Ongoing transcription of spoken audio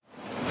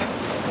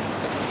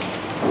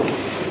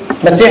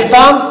مسيح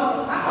قام،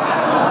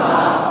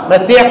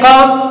 مسيح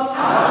قام،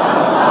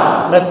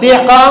 مسيح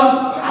قام،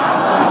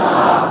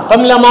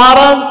 قم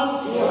لمارا.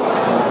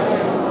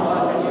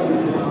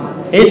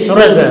 He's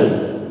risen.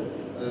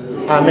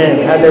 Amen.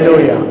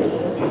 Hallelujah.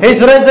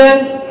 He's risen.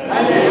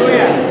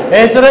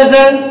 He's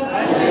risen.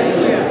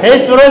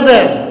 He's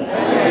risen.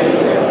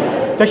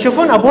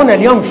 تشوفون أبونا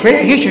اليوم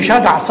هيك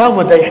شاد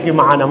أعصابه دا يحكي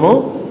معنا،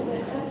 مو؟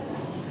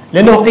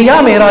 لأنه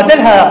قيامة يراد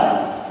لها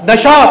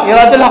نشاط،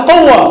 يراد لها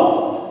قوة.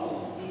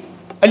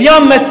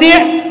 اليوم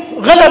مسيح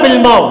غلب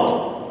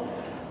الموت.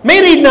 ما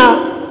يريدنا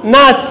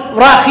ناس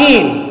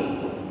راخين،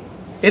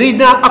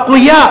 يريدنا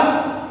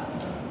أقوياء.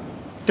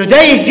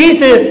 Today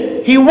Jesus,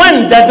 he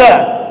won the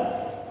death.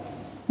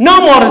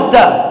 No more is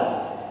death.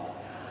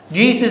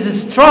 Jesus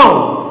is strong.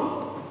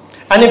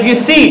 And if you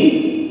see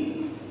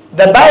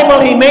the Bible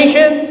he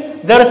mentioned,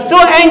 there's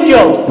two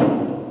angels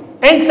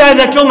inside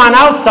the tomb and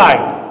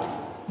outside.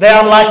 They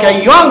are like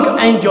a young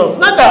angels,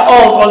 not the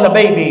old or the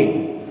baby,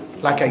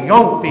 like a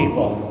young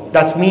people.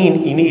 That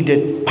means he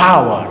needed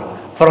power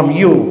from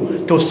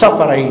you to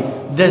separate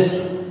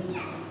this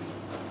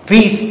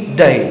feast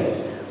day,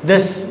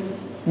 this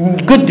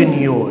good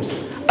news,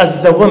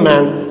 as the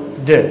woman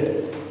did.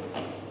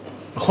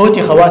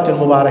 أخوتي خواتي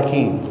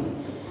المباركين،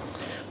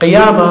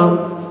 قيامة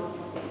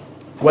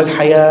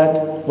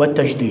والحياة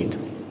والتجديد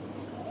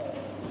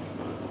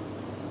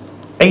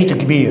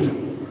عيد كبير.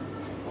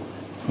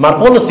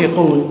 مرقس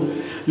يقول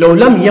لو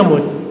لم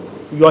يمت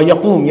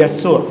ويقوم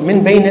يسوع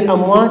من بين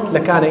الأموات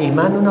لكان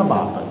إيماننا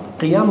باطل.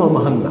 قيامة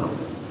مهمة.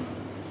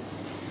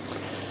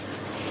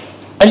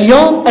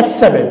 اليوم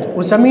السبت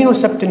وسمينه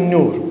سبت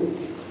النور.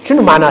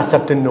 شنو معناه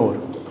سبت النور؟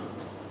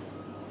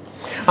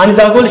 أنا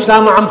إذا أقول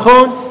شلام عم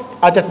خون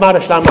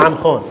أتتمارى شلام عم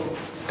خون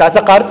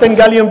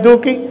تعتقرتن قال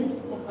يمدوكي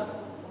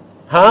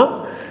ها.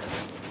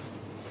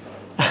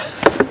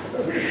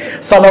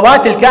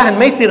 صلوات الكاهن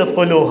ما يصير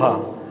تقولوها.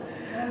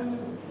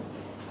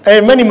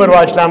 اي ماني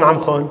مرواج شلام عم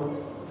خون.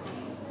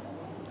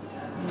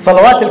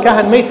 صلوات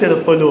الكاهن ما يصير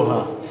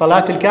تقولوها.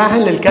 صلاة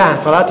الكاهن للكاهن،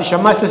 صلاة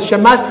الشماس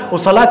للشماس،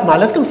 وصلاة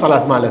مالتكم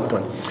صلاة مالتكم.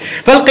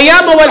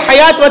 فالقيامة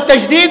والحياة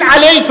والتجديد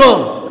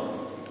عليكم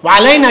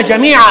وعلينا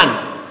جميعا.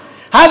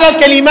 هذا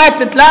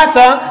الكلمات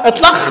الثلاثة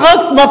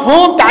تلخص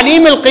مفهوم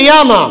تعليم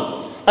القيامة.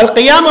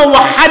 القيامة هو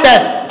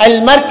حدث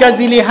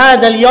المركزي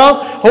لهذا اليوم،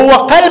 هو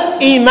قلب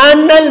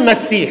إيماننا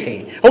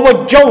المسيحي، هو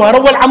الجوهر،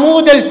 هو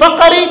العمود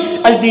الفقري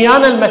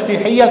الديانة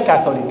المسيحية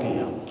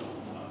الكاثوليكية.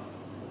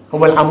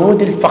 هو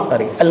العمود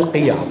الفقري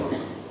القيامة.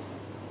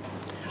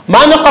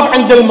 ما نقف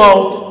عند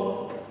الموت،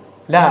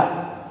 لا.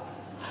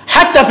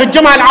 حتى في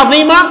الجمعة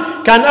العظيمة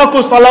كان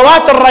اكو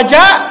صلوات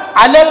الرجاء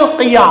على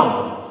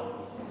القيامة،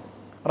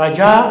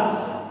 رجاء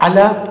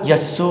على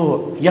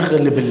يسوع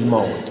يغلب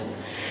الموت.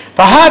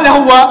 فهذا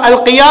هو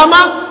القيامة،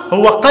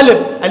 هو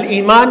قلب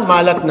الإيمان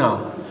مالتنا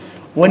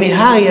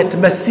ونهاية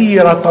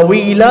مسيرة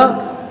طويلة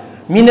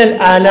من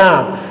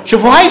الآلام.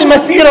 شوفوا هاي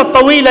المسيرة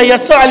الطويلة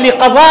يسوع اللي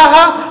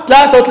قضاها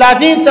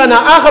 33 سنة،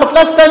 آخر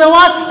 3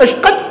 سنوات إيش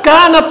قد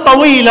كانت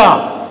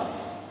طويلة،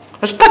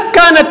 إيش قد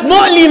كانت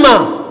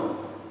مؤلمة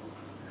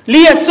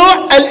ليسوع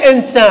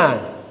الإنسان،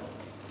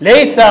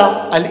 ليس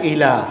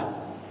الإله.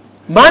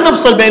 ما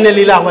نفصل بين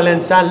الإله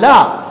والإنسان،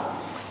 لا،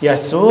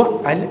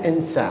 يسوع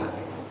الإنسان.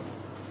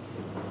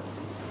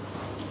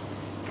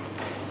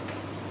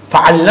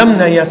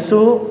 فعلمنا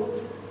يسوع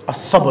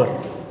الصبر،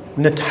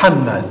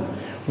 نتحمل،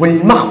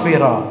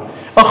 والمغفرة.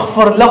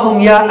 اغفر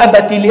لهم يا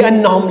أبت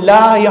لأنهم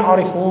لا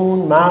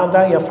يعرفون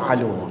ماذا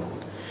يفعلون.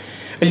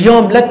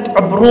 اليوم لا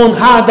تعبرون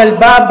هذا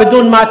الباب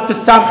بدون ما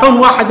تسامحون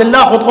واحد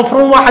الله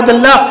وتغفرون واحد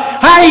الله.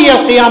 هاي هي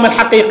القيامة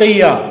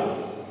الحقيقية،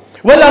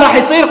 ولا راح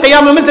يصير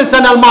قيامة مثل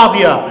السنة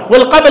الماضية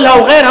والقبلها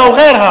وغيرها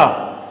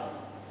وغيرها.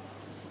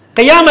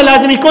 قيامة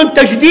لازم يكون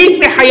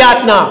تجديد في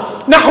حياتنا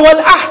نحو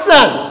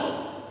الأحسن.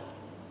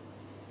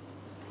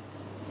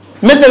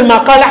 مثل ما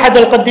قال أحد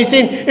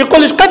القديسين،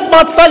 يقول إيش قد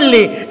ما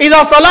تصلي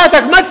إذا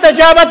صلاتك ما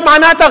استجابت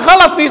معناتها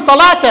غلط في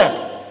صلاتك.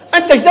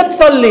 أنت ايش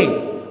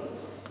تصلي؟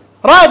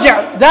 راجع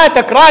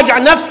ذاتك، راجع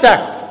نفسك.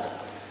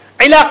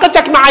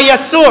 علاقتك مع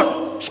يسوع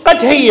إيش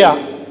قد هي؟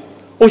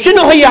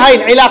 وشنو هي هاي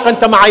العلاقة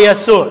أنت مع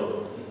يسوع؟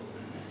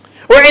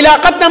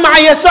 وعلاقتنا مع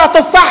يسوع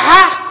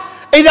تصحح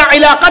إذا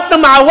علاقتنا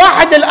مع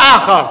واحد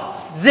الآخر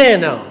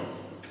زينة.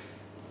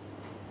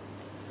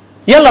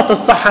 يلا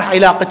تصحح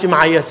علاقتي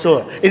مع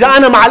يسوع. إذا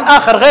أنا مع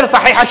الآخر غير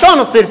صحيحة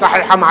شلون تصير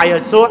صحيحة مع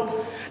يسوع؟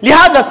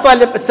 لهذا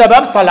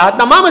السبب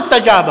صلاتنا ما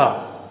مستجابة.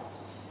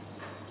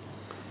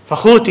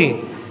 فأخوتي،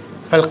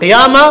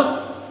 فالقيامة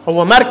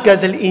هو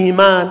مركز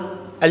الإيمان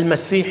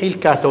المسيحي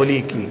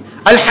الكاثوليكي.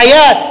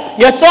 الحياة،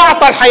 يسوع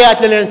أعطى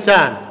الحياة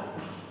للإنسان.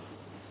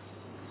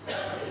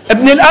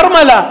 ابن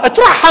الأرملة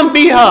اترحم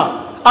بيها،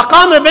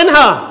 أقام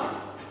ابنها.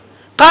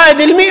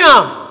 قائد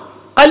 100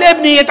 قال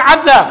ابني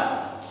يتعذب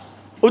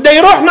وده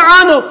يروح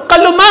معانه،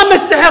 قال له ما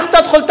مستحق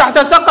تدخل تحت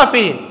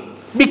سقفي،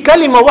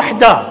 بكلمة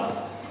واحدة.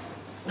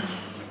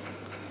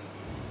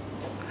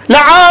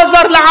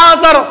 لعازر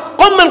لعازر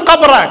قم من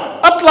قبرك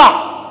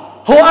اطلع.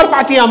 هو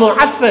 4 أيام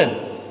معفن.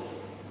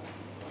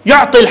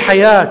 يعطي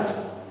الحياة.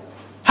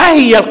 هاي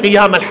هي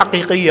القيامة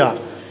الحقيقية.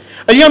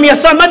 اليوم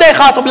يسوع ما دا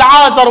يخاطب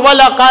العازر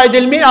ولا قائد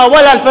 100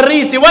 ولا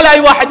الفريسي ولا أي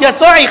واحد،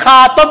 يسوع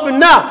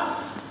يخاطبنا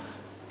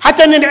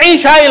حتى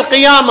نعيش هاي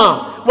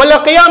القيامة. ولا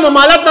القيامة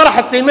مالتنا راح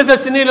تصير مثل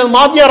السنين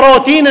الماضية،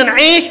 روتين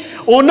نعيش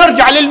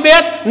ونرجع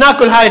للبيت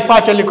ناكل هاي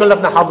الباكة اللي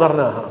كلنا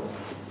حضرناها.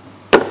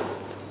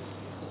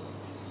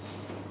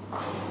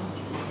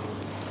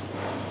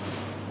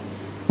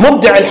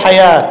 مبدع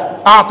الحياة،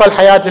 أعطى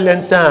الحياة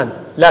للإنسان،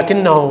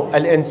 لكنه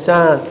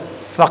الإنسان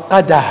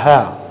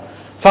فقدها،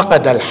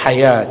 فقد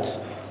الحياة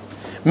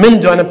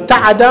منذ أن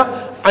ابتعد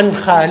عن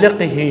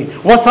خالقه،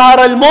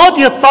 وصار الموت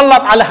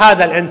يتسلط على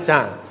هذا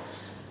الإنسان.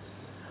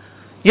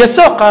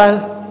 يسوع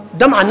قال،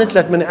 دمعة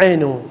نزلت من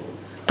عينه،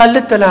 قال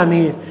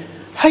للتلاميذ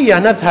هيا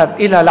نذهب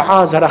إلى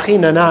لعازر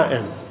أخينا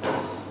نائم.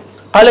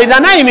 قال إذا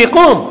نايم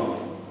يقوم،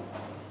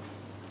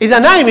 إذا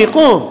نايم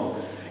يقوم.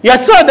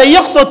 يسوع ده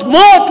يقصد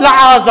موت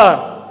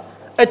لعازر.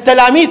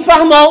 التلاميذ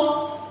فهموا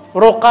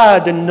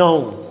رقاد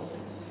النوم.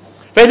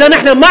 فإذا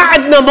نحن ما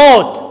عندنا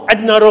موت،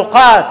 عندنا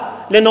رقاد،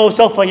 لأنه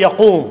سوف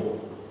يقوم.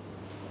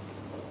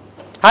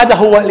 هذا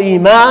هو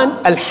الإيمان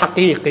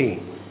الحقيقي.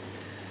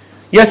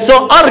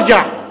 يسوع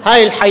أرجع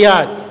هاي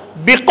الحياة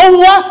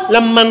بقوة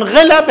لما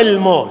انغلب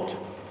الموت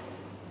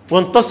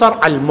وانتصر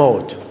على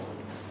الموت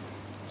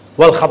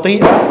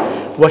والخطيئة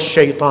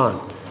والشيطان.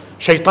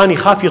 الشيطان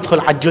يخاف يدخل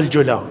على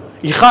الجلجلة،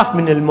 يخاف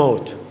من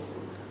الموت.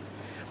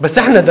 بس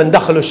احنا بدنا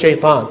ندخله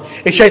الشيطان.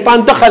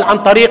 الشيطان دخل عن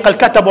طريق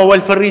الكتبة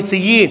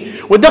والفريسيين،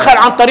 ودخل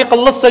عن طريق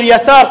اللص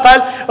اليسار.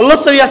 قال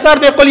اللص اليسار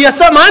ده يقول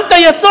يسوع ما انت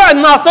يسوع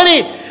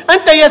الناصري،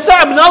 انت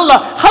يسوع ابن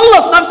الله،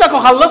 خلص نفسك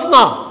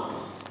وخلصنا.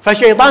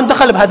 فالشيطان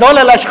دخل بهذول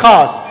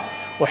الاشخاص.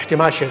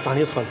 واحتمال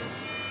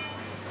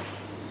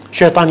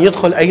الشيطان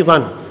يدخل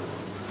ايضا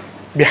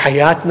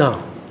بحياتنا.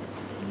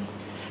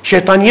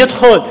 الشيطان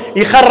يدخل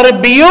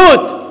يخرب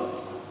بيوت،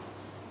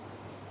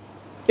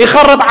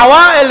 يخرب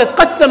عوائل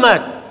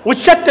تقسمت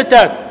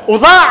وتشتتت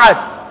وضاعت،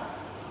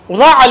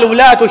 وضاع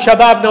الأولاد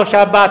وشبابنا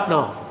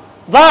وشاباتنا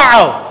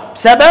ضاعوا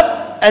بسبب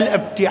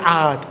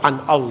الابتعاد عن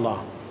الله.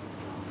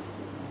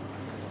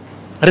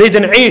 نريد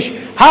نعيش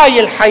هاي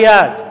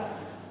الحياة.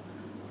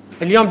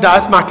 اليوم دا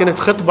أسمع كنت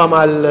خطبة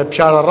مع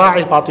بشار الراعي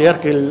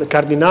البطريرك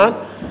الكاردينال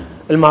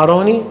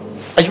الماروني،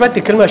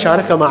 عجبتني كلمة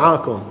شاركها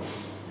معاكم.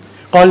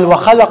 قال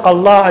وخلق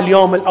الله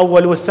اليوم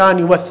الأول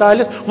والثاني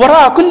والثالث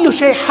وراء كل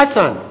شيء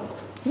حسن،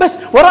 بس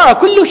وراء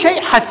كل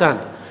شيء حسن.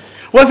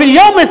 وفي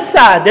اليوم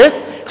السادس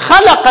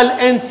خلق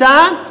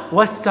الإنسان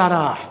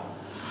واستراح.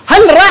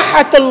 هل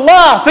راحة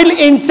الله في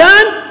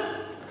الإنسان؟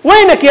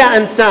 وينك يا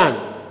إنسان؟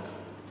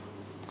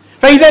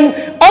 فإذا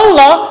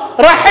الله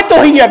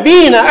راحته هي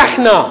بينا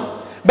احنا،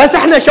 بس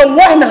احنا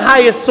شوهنا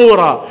هاي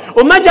الصورة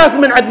وما جاز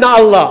من عندنا.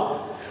 الله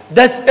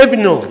دس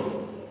ابنه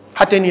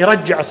حتى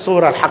يرجع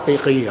الصورة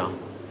الحقيقية،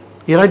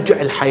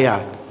 يرجع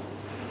الحياة.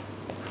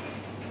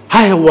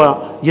 هاي هو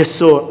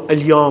يسوع.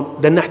 اليوم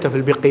بدنا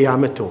نحتفل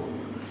بقيامته.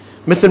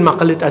 مثل ما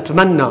قلت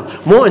أتمنى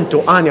مو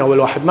أنتوا أنا أول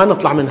واحد ما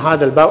نطلع من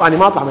هذا الباب، أنا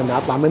ما أطلع منه،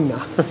 أطلع منه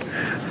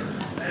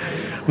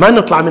ما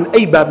نطلع من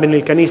أي باب من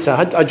الكنيسة،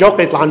 هاد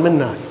أجوق يطلعون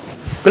منه.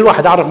 كل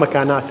واحد أعرف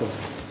مكاناته.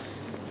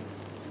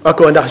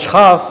 أكو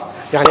أشخاص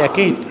يعني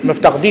أكيد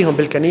مفتقديهم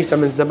بالكنيسة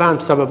من زمان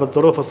بسبب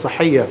الظروف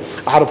الصحية.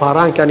 أعرف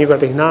هاران كان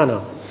يقعد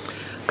هنا،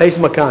 قيس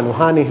مكانه،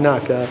 هاني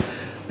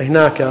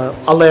هناك.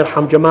 الله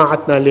يرحم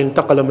جماعتنا اللي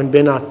انتقلوا من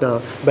بيناتنا،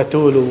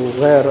 بتول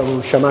وغير،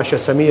 وشماشة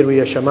سمير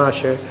ويا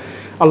شماشة،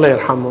 الله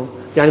يرحمه.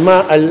 يعني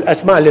ما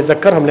الأسماء اللي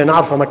أتذكرهم لأن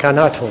أعرف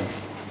مكاناتهم.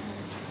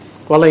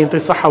 والله ينطي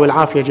الصحة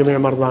والعافية جميع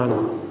مرضانا.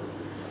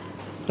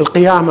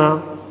 القيامة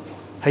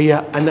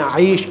هي أن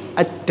أعيش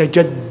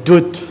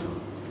التجدد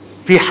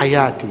في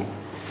حياتي،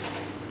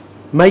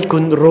 ما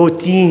يكون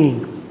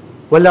روتين،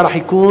 ولا راح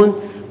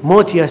يكون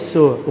موت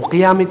يسوع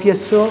وقيامة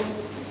يسوع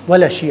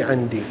ولا شيء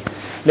عندي،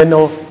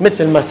 لأنه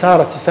مثل ما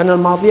صارت السنة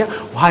الماضية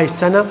وهاي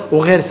السنة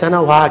وغير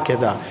سنة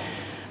وهكذا.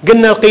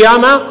 قلنا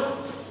القيامة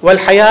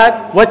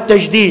والحياة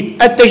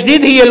والتجديد.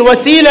 التجديد هي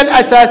الوسيلة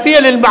الأساسية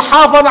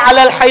للمحافظة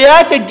على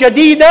الحياة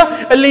الجديدة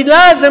اللي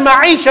لازم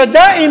أعيشها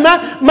دائما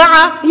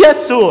مع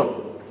يسوع.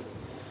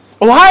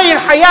 وهاي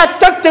الحياة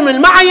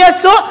تكتمل مع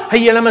يسوع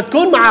هي لما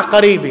تكون مع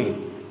قريبي.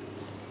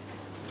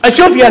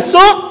 أشوف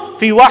يسوع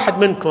في واحد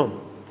منكم.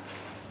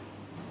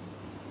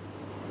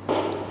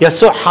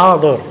 يسوع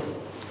حاضر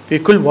في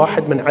كل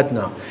واحد من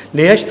عندنا.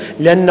 ليش؟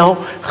 لأنه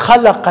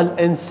خلق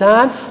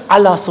الإنسان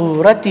على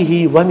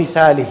صورته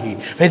ومثاله.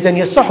 فإذا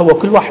يسوع هو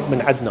كل واحد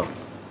من عندنا.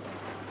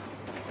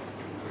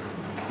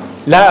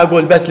 لا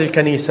أقول بس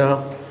للكنيسة،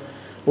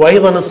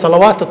 وأيضا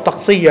الصلوات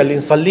الطقسية اللي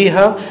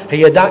نصليها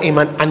هي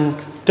دائما أن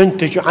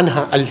تنتج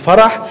عنها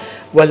الفرح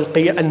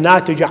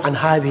الناتجة عن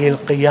هذه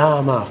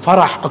القيامة.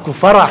 فرح، أكو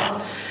فرح،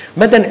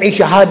 مدى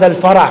نعيش هذا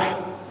الفرح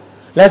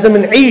لازم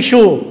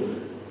نعيشه.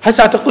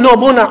 هسا تقولوا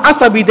أبونا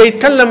عصبي دا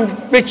يتكلم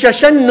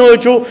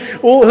بتشنج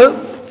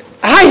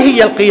هاي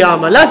هي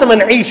القيامة، لازم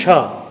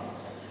نعيشها.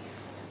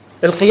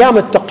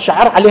 القيامة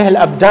تقشعر عليها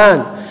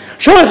الأبدان.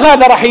 شو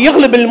هذا راح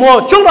يغلب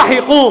الموت؟ شو راح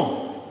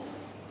يقوم؟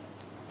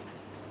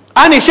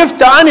 أنا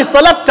شفته، أنا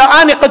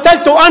صلبته، أنا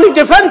قتلته، أنا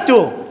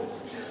دفنته.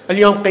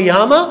 اليوم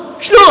قيامة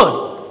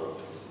شلون؟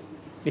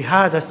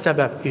 لهذا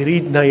السبب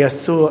يريدنا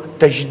يسوع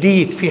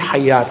تجديد في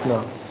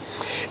حياتنا.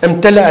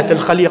 امتلأت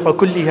الخليقة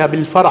كلها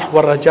بالفرح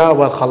والرجاء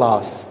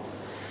والخلاص.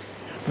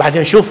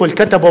 بعدين شوفوا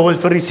الكتبة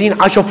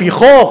والفريسين عاشوا في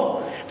خوف،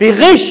 في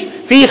غش،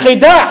 في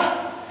خداع.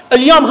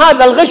 اليوم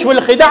هذا الغش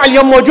والخداع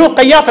اليوم موجود،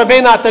 قيافة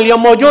بيناتنا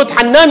اليوم موجود،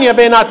 حنانيا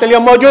بيناتنا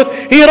اليوم موجود،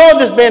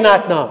 هيرودس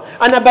بيناتنا.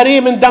 أنا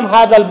بريء من دم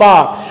هذا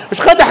الباب.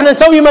 مش قد احنا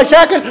نسوي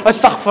مشاكل؟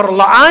 استغفر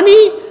الله.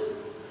 أني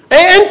ايه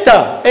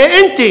أنت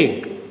ايه أنت،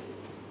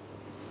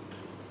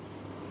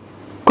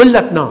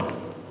 كلتنا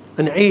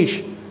نعيش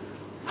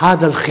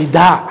هذا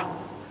الخداع،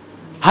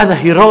 هذا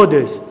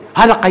هيرودس،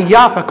 هذا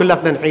قيافة،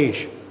 كلتنا نعيش،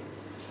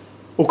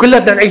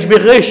 وكلتنا نعيش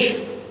بغش،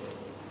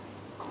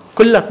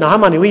 كلتنا.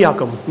 هماني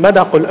وياكم، ما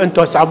دا اقول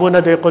انتم اسعبونا،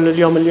 دا يقول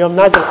اليوم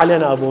نازل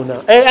علينا ابونا.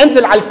 ايه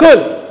انزل على الكل.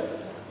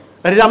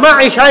 اذا ما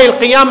عيش هاي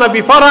القيامة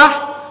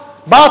بفرح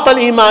باطل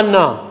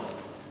ايماننا.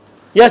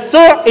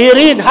 يسوع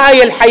يريد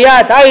هاي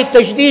الحياة، هاي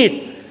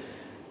التجديد.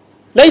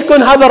 لا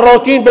يكون هذا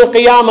الروتين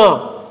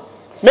بالقيامة.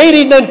 ما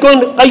يريدنا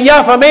نكون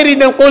قيافة، ما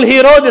يريدنا نقول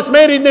هيرودس،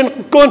 ما يريدنا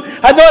نكون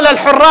هذول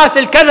الحراس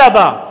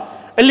الكذبة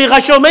اللي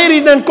غشوا، ما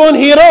يريدنا نكون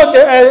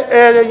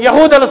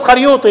يهوذا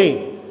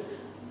الاسخريوطي.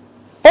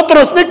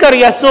 بطرس نكر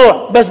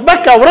يسوع بس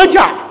بكى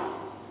ورجع.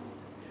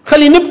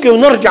 خلي نبكي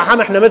ونرجع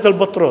هم احنا مثل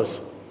بطرس،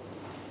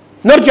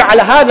 نرجع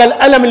على هذا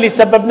الألم اللي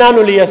سببناه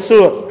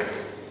ليسوع.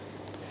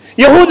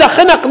 يهوذا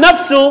خنق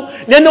نفسه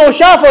لأنه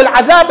شافوا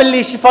العذاب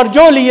اللي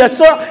فرجوه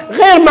ليسوع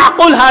غير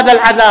معقول. هذا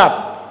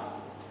العذاب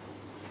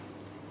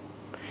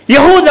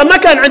يهوذا ما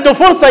كان عنده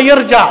فرصة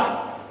يرجع.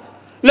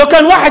 لو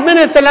كان واحد من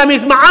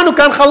التلاميذ معانه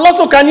كان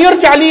خلصه، كان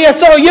يرجع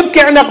ليسوع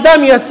ويبكي عن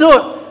أقدام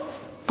يسوع،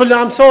 قل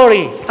له I'm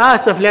sorry،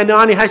 آسف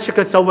لأنه أنا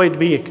هالشكل سويت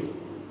بيك.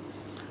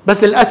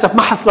 بس للأسف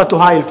ما حصلته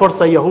هاي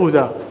الفرصة.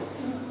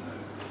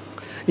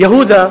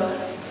 يهوذا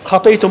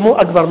خطيته مو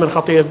أكبر من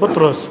خطية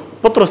بطرس.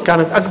 بطرس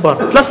كانت أكبر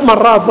 3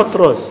 مرات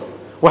بطرس،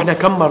 وإحنا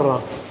كم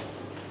مرة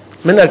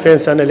من 2000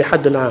 سنة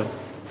لحد الآن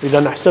إذا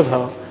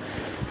نحسبها؟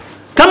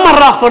 كم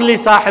مرة أغفر لي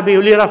صاحبي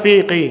ولي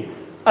رفيقي؟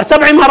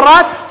 7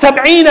 مرات.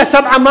 70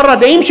 7 مرة.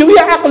 ده يمشي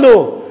ويا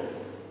عقله،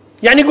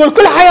 يعني يقول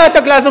كل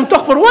حياتك لازم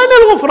تغفر. وين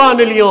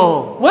الغفران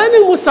اليوم؟ وين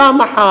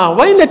المسامحة؟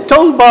 وين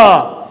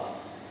التوبة؟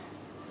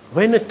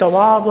 وين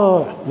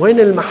التواضع؟ وين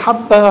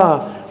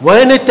المحبة؟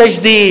 وين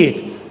التجديد؟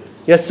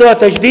 يسوع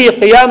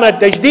تجديد، قيامة،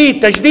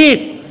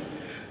 تجديد.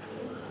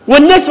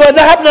 والنسوة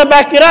ذهبنا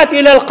باكرات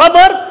إلى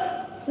القبر،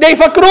 دا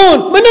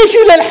يفكرون من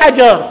يشيل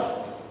الحجر.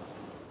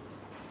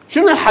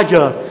 شنو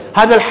الحجر؟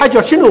 هذا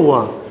الحجر شنو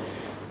هو؟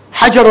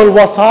 حجر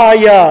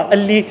الوصايا،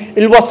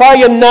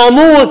 الوصايا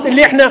الناموس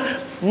اللي احنا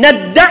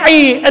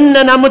ندعي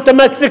أننا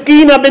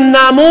متمسكين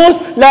بالناموس،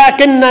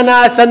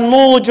 لكننا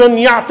سنموج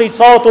يعطي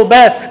صوته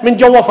بس من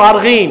جوا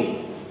فارغين.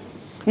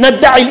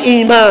 ندعي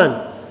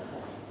الإيمان.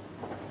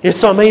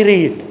 يسوع ما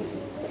يريد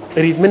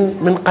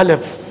من قلب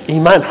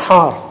إيمان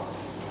حار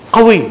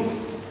قوي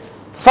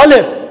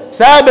صلب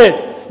ثابت،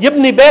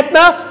 يبني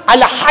بيتنا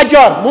على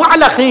حجر مو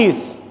على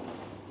خيس،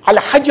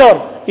 على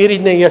حجر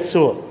يريدنا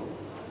يسوع.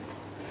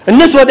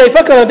 النسوة دا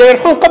يفكروا دا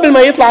يروحون قبل ما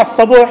يطلع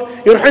الصبح،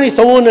 يروحون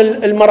يسوون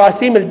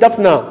المراسيم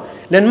الدفنة،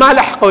 لأن ما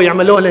لحقوا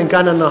يعملوها لأن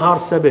كان النهار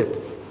سبت.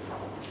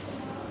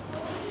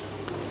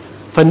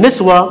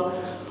 فالنسوة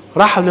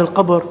راحوا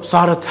للقبر،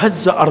 صارت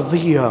هزة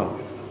أرضية.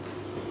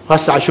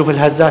 هسه أشوف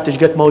الهزات إيش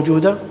قد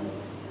موجودة،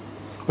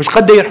 وش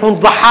قد يروحون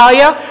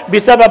ضحايا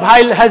بسبب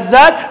هاي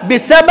الهزات،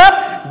 بسبب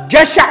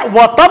جشع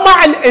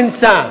وطمع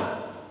الإنسان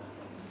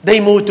دا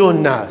يموتون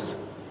الناس.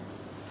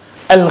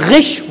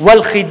 الغش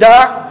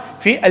والخداع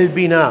في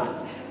البناء.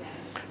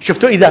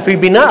 شفتوا إذا في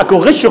بناء أكو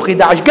غش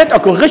وخداع، إيش قد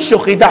أكو غش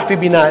وخداع في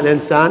بناء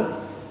الإنسان.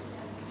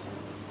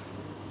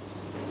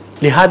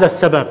 لهذا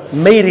السبب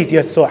ما يريد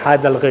يسوع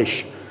هذا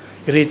الغش،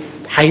 يريد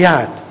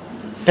حياة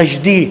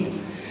تجديد.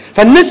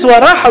 فالنسوة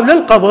راحوا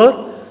للقبر،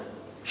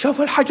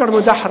 شافوا الحجر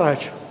مدحرج،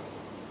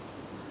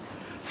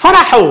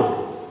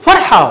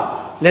 فرحوا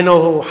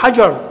لأنه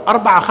حجر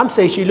 4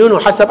 5 يشيلونه،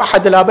 حسب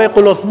أحد الآباء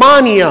يقولوا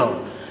 8.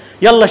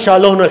 يلا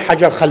شالونه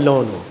الحجر،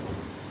 خلونه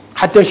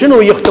حتى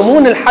شنو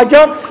يختمون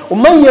الحجر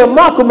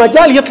وماكو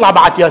مجال يطلع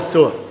بعد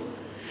يسوع.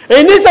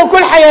 نسوا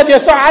كل حياة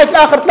يسوع، عايش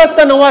آخر 3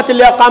 سنوات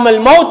اللي أقام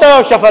الموتى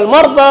وشفى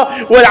المرضى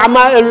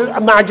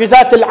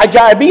والمعجزات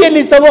العجائبية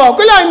اللي سووها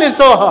كلها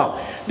نسوها.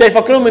 دا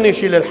يفكرون من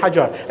يشيل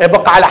الحجر.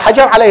 بقى على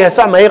حجر على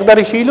يسوع ما يقدر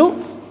يشيله؟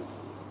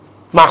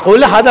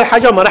 معقولة هذا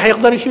الحجر ما راح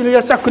يقدر يشيله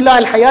يسوع؟ كلها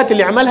الحياة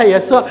اللي عملها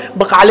يسوع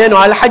بقى علينا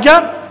على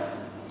الحجر؟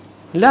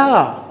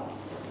 لا،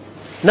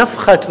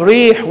 نفخة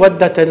ريح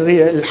ودت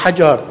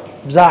الحجر،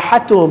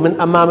 زاحته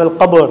من أمام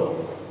القبر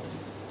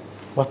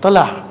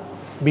وطلع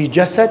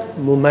بجسد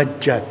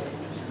ممجد.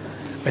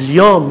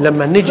 اليوم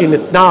لما نجي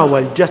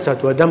نتناول جسد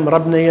ودم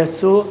ربنا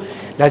يسوع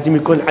لازم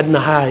يكون عندنا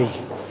هاي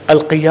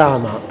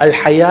القيامة،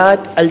 الحياة،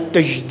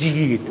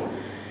 التجديد،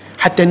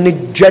 حتى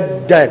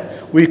نتجدد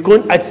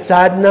ويكون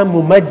أجسادنا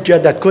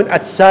ممجدة، تكون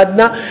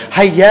أجسادنا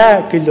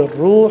هياكل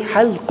الروح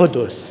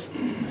القدس،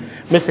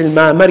 مثل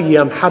ما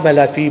مريم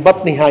حبلت في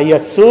بطنها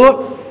يسوع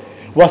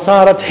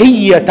وصارت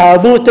هي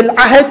تابوت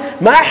العهد.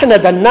 ما احنا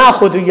دا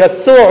ناخذ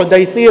يسوع دا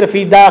يصير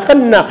في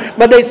داخلنا،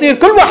 ما دا يصير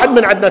كل واحد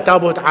من عندنا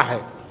تابوت عهد.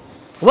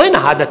 وين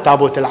هذا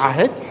التابوت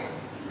العهد؟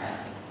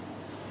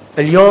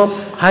 اليوم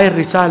هاي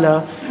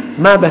الرسالة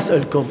ما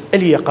بسألكم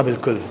إلي قبل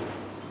كل،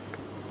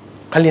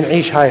 خلينا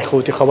نعيش هاي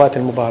اخوتي خواتي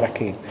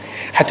المباركين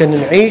حتى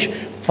نعيش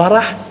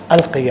فرح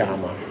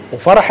القيامة،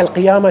 وفرح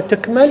القيامة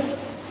تكمل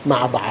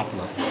مع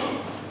بعضنا،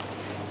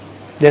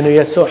 لأنه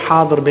يسوع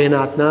حاضر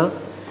بيناتنا.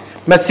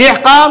 مسيح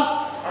قام،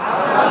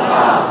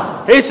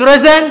 He's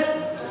risen،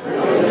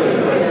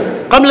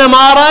 قم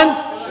لمارن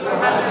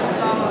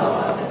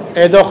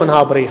ايدوخن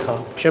هابريخة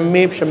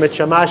بشمي بشمت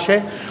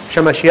شماشة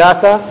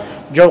بشمشياثة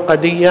جو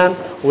قديا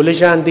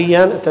ولجان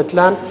ديا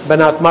تتلان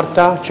بنات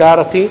مرتا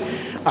شارتي.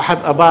 أحب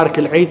أبارك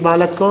العيد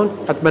مالتكم،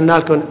 أتمنى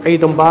لكم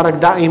عيد مبارك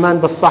دائما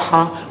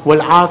بالصحة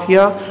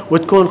والعافية،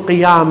 وتكون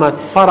قيامة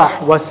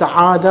فرح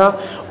وسعادة،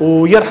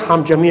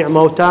 ويرحم جميع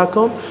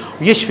موتاكم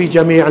ويشفي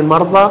جميع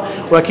المرضى.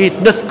 وأكيد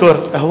نذكر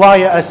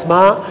هواية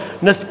أسماء،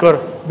 نذكر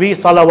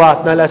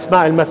بصلواتنا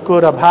الأسماء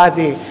المذكورة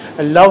بهذه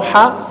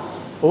اللوحة،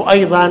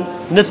 وأيضا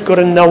نذكر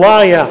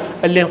النوايا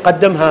اللي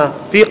نقدمها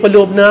في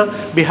قلوبنا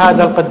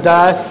بهذا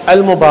القداس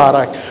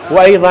المبارك.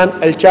 وأيضا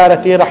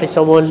الشارتي راح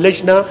يسوون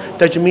لجنة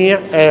تجميع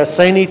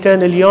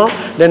صينيتين اليوم،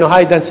 لأنه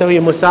هاي نسوي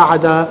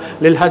مساعدة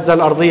للهزة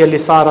الأرضية اللي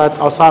صارت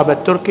أصابت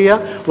تركيا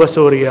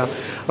وسوريا.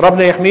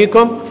 ربنا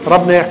يحميكم،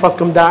 ربنا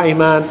يحفظكم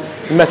دائما.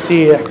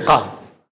 المسيح قام.